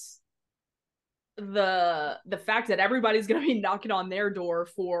guess the fact that everybody's going to be knocking on their door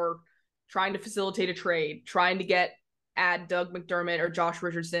for trying to facilitate a trade, trying to add Doug McDermott or Josh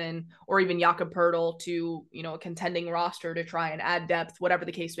Richardson or even Jakob Poeltl to, a contending roster to try and add depth, whatever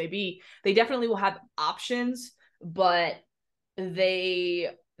the case may be. They definitely will have options, but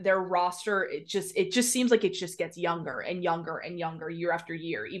their roster, it just seems like it just gets younger and younger and younger year after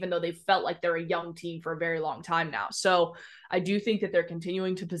year, even though they've felt like they're a young team for a very long time now. So I do think that they're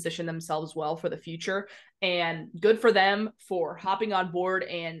continuing to position themselves well for the future, and good for them for hopping on board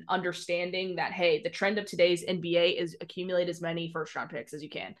and understanding that, hey, the trend of today's NBA is accumulate as many first round picks as you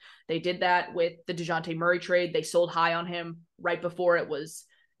can. They did that with the DeJounte Murray trade. They sold high on him before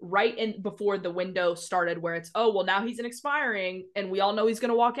the window started, where it's, oh, well, now he's an expiring and we all know he's going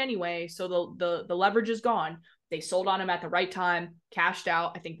to walk anyway. So the leverage is gone. They sold on him at the right time, cashed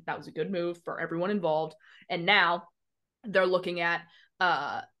out. I think that was a good move for everyone involved. And now they're looking at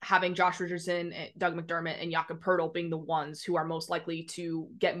having Josh Richardson, Doug McDermott, and Jakob Poeltl being the ones who are most likely to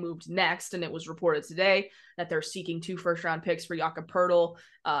get moved next. And it was reported today that they're seeking 2 first-round picks for Jakob Poeltl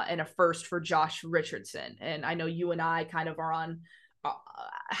and a first for Josh Richardson. And I know you and I kind of are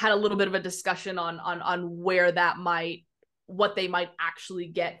had a little bit of a discussion on where what they might actually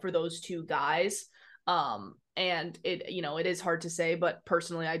get for those 2 guys. And it is hard to say, but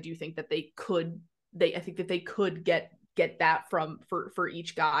personally, I do think that they could get that for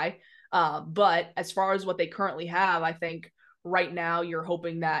each guy. But as far as what they currently have, I think right now you're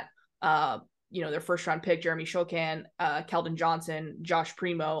hoping that, their first round pick, Jeremy Shokan, Keldon Johnson, Josh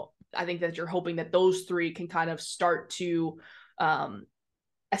Primo, I think that you're hoping that those 3 can kind of start to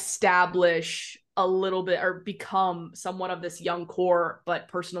establish a little bit or become somewhat of this young core. But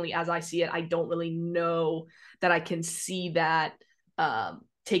personally, as I see it, I don't really know that I can see that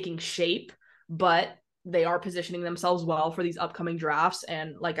taking shape, but they are positioning themselves well for these upcoming drafts.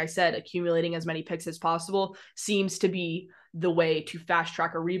 And like I said, accumulating as many picks as possible seems to be the way to fast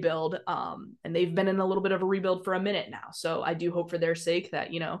track a rebuild. And they've been in a little bit of a rebuild for a minute now. So I do hope for their sake that,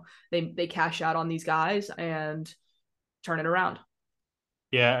 they cash out on these guys and turn it around.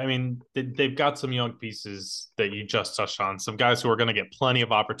 Yeah, I mean, they've got some young pieces that you just touched on, some guys who are going to get plenty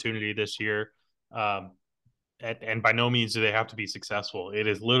of opportunity this year. And by no means do they have to be successful. It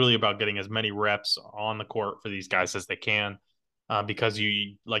is literally about getting as many reps on the court for these guys as they can, because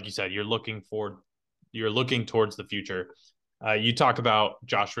like you said, you're looking towards the future. You talk about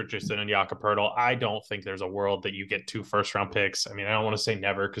Josh Richardson and Jakob Poeltl. I don't think there's a world that you get 2 first-round picks. I mean, I don't want to say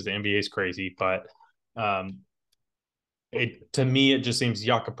never because the NBA is crazy, but to me, it just seems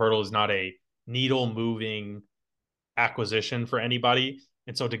Jakob Poeltl is not a needle-moving acquisition for anybody.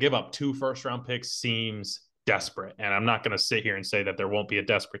 And so to give up 2 first-round picks seems desperate. And I'm not going to sit here and say that there won't be a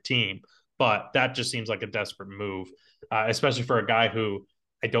desperate team, but that just seems like a desperate move, especially for a guy who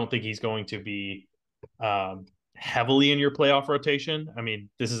I don't think he's going to be heavily in your playoff rotation. I mean,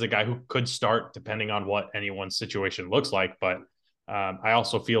 this is a guy who could start depending on what anyone's situation looks like, but I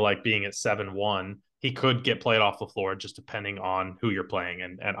also feel like being at 7-1, he could get played off the floor just depending on who you're playing.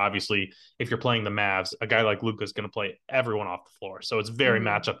 And obviously, if you're playing the Mavs, a guy like Luka is going to play everyone off the floor. So it's very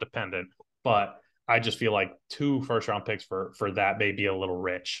matchup dependent. But I just feel like 2 first-round picks for that may be a little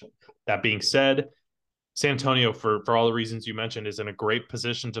rich. That being said, San Antonio, for all the reasons you mentioned, is in a great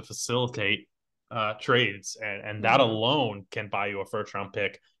position to facilitate trades. And that alone can buy you a first-round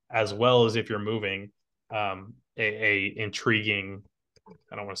pick, as well as if you're moving a intriguing,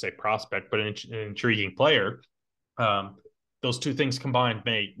 I don't want to say prospect, but an intriguing player. Those 2 things combined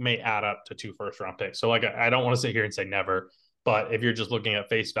may add up to 2 first-round picks. So like, I don't want to sit here and say never, but if you're just looking at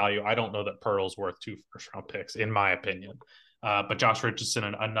face value, I don't know that Pirtle's worth 2 first-round picks, in my opinion. But Josh Richardson,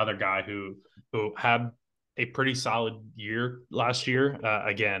 another guy who had a pretty solid year last year.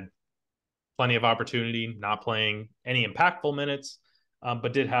 Again, plenty of opportunity, not playing any impactful minutes,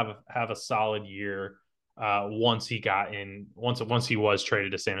 but did have a solid year once he was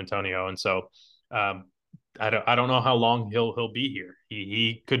traded to San Antonio. And so I don't know how long he'll be here.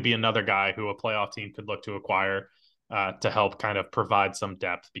 He could be another guy who a playoff team could look to acquire to help kind of provide some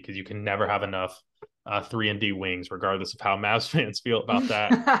depth, because you can never have enough 3-and-D wings, regardless of how Mavs fans feel about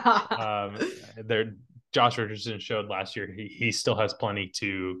that. Josh Richardson showed last year he still has plenty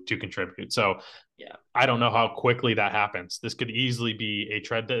to contribute. So yeah, I don't know how quickly that happens. This could easily be a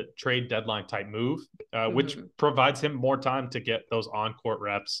trade deadline type move, which provides him more time to get those on-court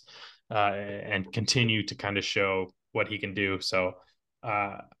reps and continue to kind of show what he can do. So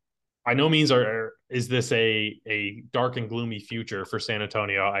by no means is this a dark and gloomy future for San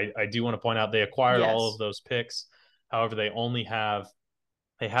Antonio. I do want to point out they acquired all of those picks. However, they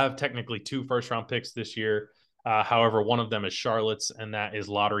have technically 2 first-round picks this year. However, one of them is Charlotte's, and that is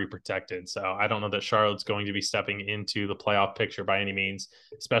lottery protected. So I don't know that Charlotte's going to be stepping into the playoff picture by any means,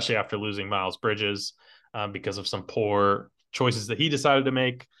 especially after losing Miles Bridges because of some poor choices that he decided to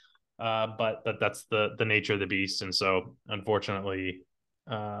make. But that's the nature of the beast. And so, unfortunately,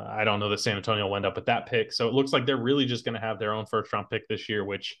 I don't know that San Antonio will end up with that pick. So it looks like they're really just going to have their own first-round pick this year,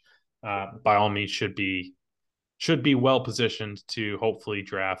 which by all means should be well positioned to hopefully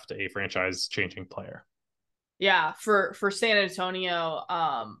draft a franchise-changing player. Yeah, for San Antonio,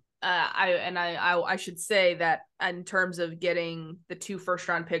 I should say that in terms of getting the 2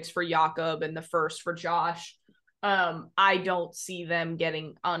 first-round picks for Jakob and the first for Josh, I don't see them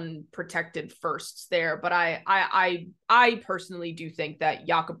getting unprotected firsts there. But I personally do think that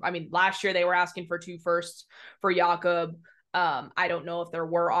Jakob, I mean, last year they were asking for 2 firsts for Jakob. I don't know if there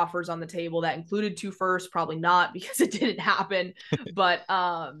were offers on the table that included 2 firsts, probably not, because it didn't happen. But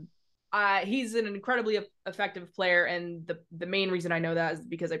he's an incredibly effective player, and the main reason I know that is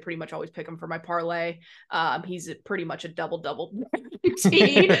because I pretty much always pick him for my parlay. He's pretty much a double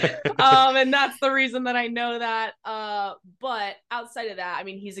guarantee, and that's the reason that I know that. But outside of that, I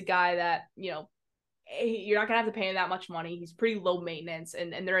mean, he's a guy that, you know, you're not gonna have to pay him that much money. He's pretty low maintenance,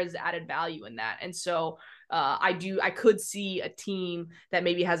 and there is added value in that. And so I could see a team that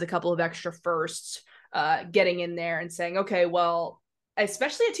maybe has a couple of extra firsts getting in there and saying, okay, well,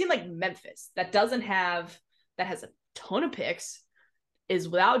 especially a team like Memphis that has a ton of picks, is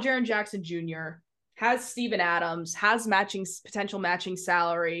without Jaren Jackson Jr., has Steven Adams, has potential matching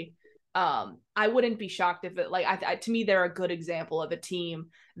salary. I wouldn't be shocked if it, to me, they're a good example of a team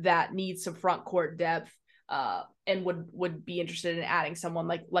that needs some front court depth, and would be interested in adding someone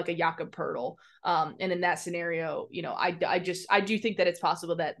like a Jakob Poeltl. And in that scenario, you know, I do think that it's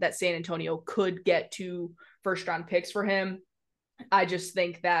possible that San Antonio could get 2 first-round picks for him. I just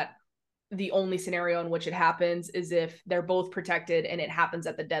think that the only scenario in which it happens is if they're both protected and it happens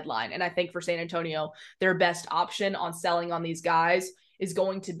at the deadline. And I think for San Antonio, their best option on selling on these guys is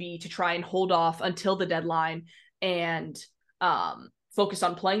going to be to try and hold off until the deadline and focus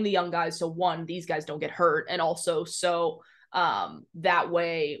on playing the young guys. So one, these guys don't get hurt. And also, so that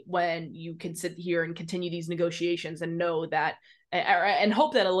way, when you can sit here and continue these negotiations and know that, and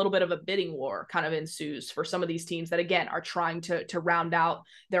hope that a little bit of a bidding war kind of ensues for some of these teams that, again, are trying to round out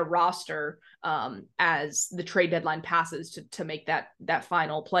their roster as the trade deadline passes to make that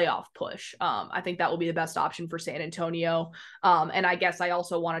final playoff push. I think that will be the best option for San Antonio. And I guess I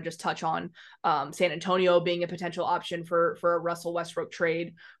also want to just touch on San Antonio being a potential option for a Russell Westbrook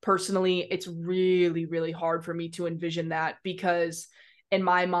trade. Personally, it's really, really hard for me to envision that, because in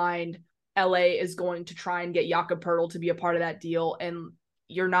my mind, LA is going to try and get Jakob Poeltl to be a part of that deal, and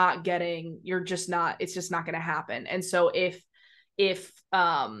it's just not going to happen. And so if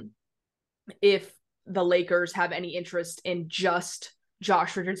the Lakers have any interest in just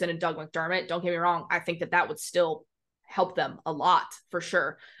Josh Richardson and Doug McDermott, don't get me wrong, I think that would still help them a lot for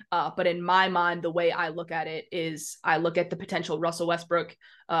sure. But in my mind, the way I look at it is I look at the potential Russell Westbrook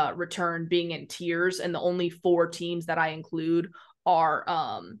return being in tiers, and the only 4 teams that I include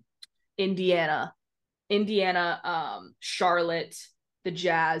are Indiana, Charlotte, the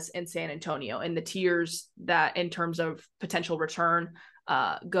Jazz, and San Antonio. And the tiers that in terms of potential return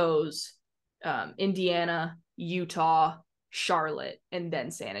goes Indiana, Utah, Charlotte, and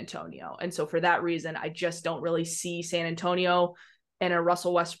then San Antonio. And so for that reason, I just don't really see San Antonio and a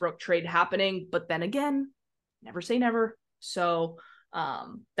Russell Westbrook trade happening. But then again, never say never. So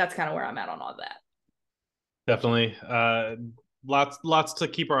that's kind of where I'm at on all that. Definitely. Lots to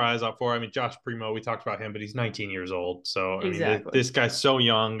keep our eyes out for. I mean, Josh Primo, we talked about him, but he's 19 years old. So I mean, this guy's so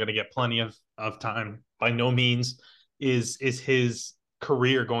young, going to get plenty of time. By no means is his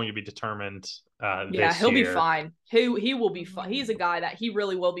career going to be determined. He'll be fine. He will be fine. He's a guy that he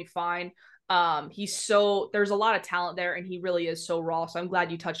really will be fine. There's a lot of talent there, and he really is so raw. So I'm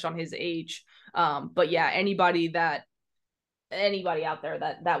glad you touched on his age. But yeah, anybody out there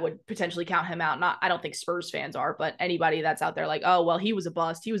that would potentially count him out. I don't think Spurs fans are, but anybody that's out there like, oh, well, he was a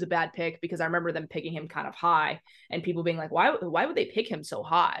bust. He was a bad pick, because I remember them picking him kind of high and people being like, why would they pick him so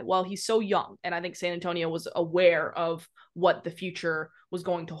high? Well, he's so young. And I think San Antonio was aware of what the future was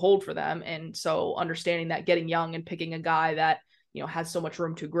going to hold for them. And so understanding that getting young and picking a guy that, has so much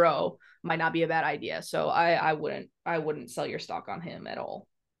room to grow might not be a bad idea. So I wouldn't sell your stock on him at all.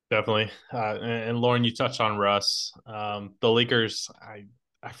 Definitely. And Lauren, you touched on Russ. The Lakers,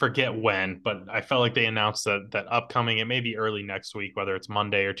 I forget when, but I felt like they announced that upcoming, it may be early next week, whether it's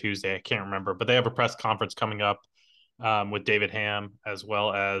Monday or Tuesday, I can't remember, but they have a press conference coming up with David Ham, as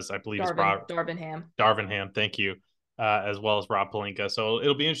well as I believe Darvin Ham, thank you, as well as Rob Pelinka. So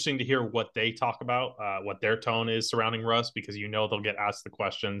it'll be interesting to hear what they talk about, what their tone is surrounding Russ, because they'll get asked the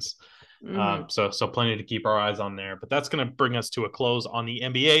questions. So plenty to keep our eyes on there. But that's going to bring us to a close on the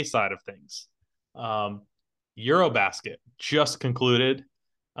NBA side of things. Eurobasket just concluded.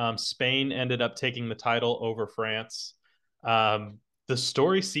 Spain ended up taking the title over France. The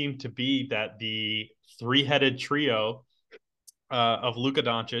story seemed to be that the 3-headed trio of Luka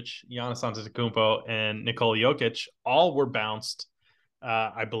Doncic, Giannis Antetokounmpo, and Nikola Jokic all were bounced.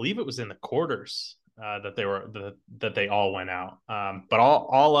 I believe it was in the quarters that they all went out. But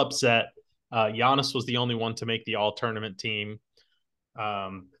all upset. Giannis was the only one to make the all-tournament team.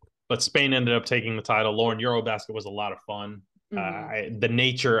 But Spain ended up taking the title. Lauren, Eurobasket was a lot of fun. The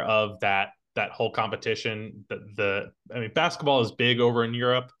nature of that whole competition, basketball is big over in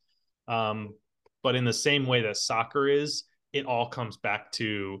Europe. But in the same way that soccer is, it all comes back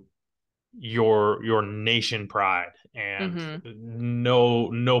to your nation pride, and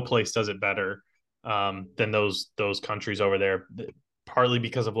no place does it better than those countries over there, partly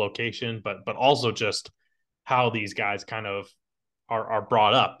because of location, but also just how these guys kind of are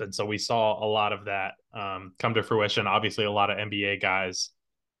brought up. And so we saw a lot of that come to fruition. Obviously, a lot of NBA guys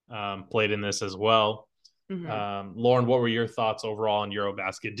played in this as well. Lauren, what were your thoughts overall on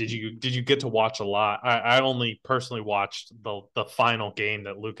Eurobasket? Did you get to watch a lot? I only personally watched the final game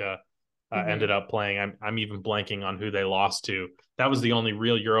that Luka ended up playing. I'm even blanking on who they lost to. That was the only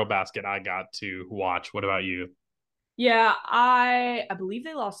real Eurobasket I got to watch. What about you? Yeah, I believe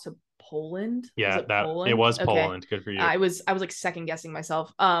they lost to Poland. Yeah, Poland? It was okay. Poland. Good for you. I was like second guessing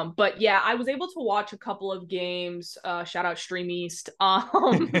myself. But yeah, I was able to watch a couple of games. Shout out Stream East.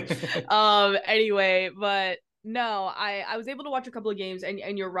 Anyway, but no, I was able to watch a couple of games, and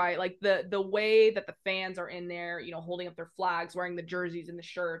you're right. Like the way that the fans are in there, holding up their flags, wearing the jerseys and the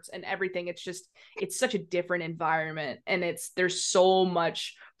shirts and everything. It's such a different environment, and there's so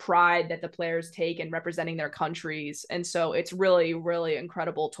much pride that the players take in representing their countries. And so it's really, really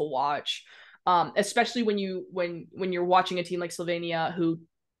incredible to watch. Especially when you're watching a team like Slovenia, who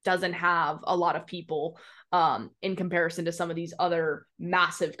doesn't have a lot of people in comparison to some of these other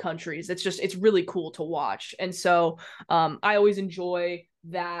massive countries. It's really cool to watch. And so I always enjoy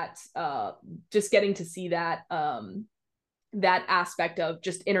that, just getting to see that that aspect of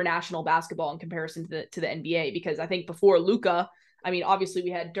just international basketball in comparison to the NBA, because I think before Luka, I mean, obviously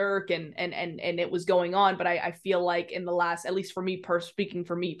we had Dirk and it was going on, but I feel like in the last, at least for me, speaking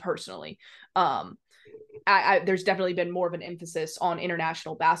for me personally, there's definitely been more of an emphasis on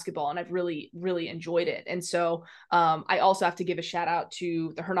international basketball, and I've really, really enjoyed it. And so I also have to give a shout out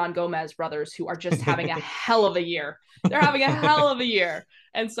to the Hernan Gomez brothers, who are just having a hell of a year. They're having a hell of a year.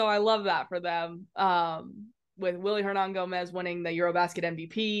 And so I love that for them. With Willie Hernan Gomez winning the Eurobasket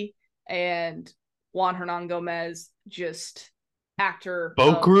MVP, and Juan Hernan Gomez just actor.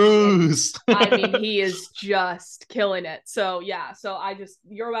 Bo Cruz. I mean, he is just killing it. So yeah,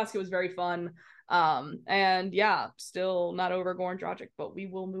 Eurobasket was very fun. And yeah, still not over Goran Dragic, but we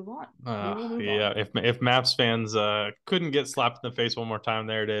will move on. Yeah, if Maps fans couldn't get slapped in the face one more time,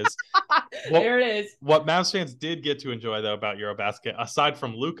 there it is. There it is. What Mavs fans did get to enjoy, though, about Eurobasket, aside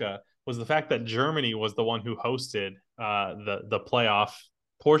from Luka, was the fact that Germany was the one who hosted the playoff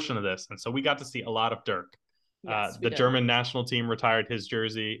portion of this. And so we got to see a lot of Dirk. Yes, the German national team retired his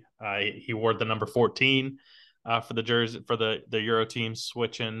jersey. He wore the number 14 for the jersey for the Euro team,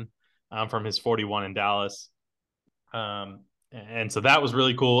 switching from his 41 in Dallas. And so that was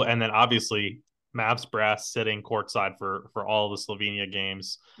really cool. And then obviously Mavs brass sitting courtside for all the Slovenia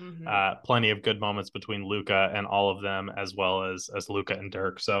games. Plenty of good moments between Luka and all of them, as well as Luka and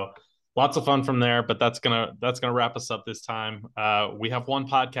Dirk. So lots of fun from there, but that's gonna wrap us up this time. We have one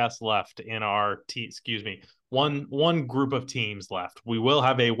podcast left in our one group of teams left. We will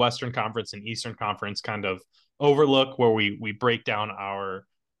have a Western Conference and Eastern Conference kind of overlook where we break down our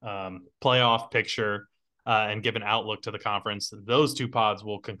playoff picture and give an outlook to the conference. Those two pods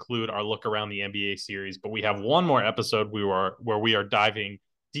will conclude our look around the NBA series, but we have one more episode where we are diving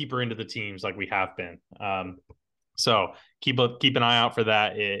deeper into the teams like we have been. So keep an eye out for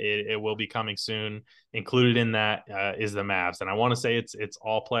that. It will be coming soon. Included in that is the Mavs, and I want to say it's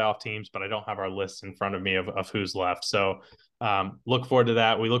all playoff teams, but I don't have our list in front of me of who's left. So look forward to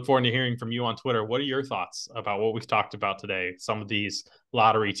that. We look forward to hearing from you on Twitter. What are your thoughts about what we've talked about today? Some of these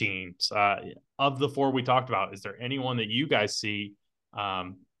lottery teams. Of the four we talked about, is there anyone that you guys see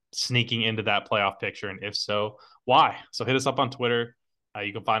sneaking into that playoff picture? And if so, why? So hit us up on Twitter.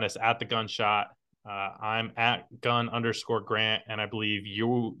 You can find us at The Gunshot. I'm at gun_Grant, and I believe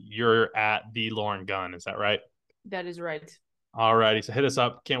you're at the Lauren Gunn. Is that right? That is right. All righty. So hit us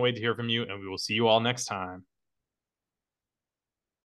up. Can't wait to hear from you, and we will see you all next time.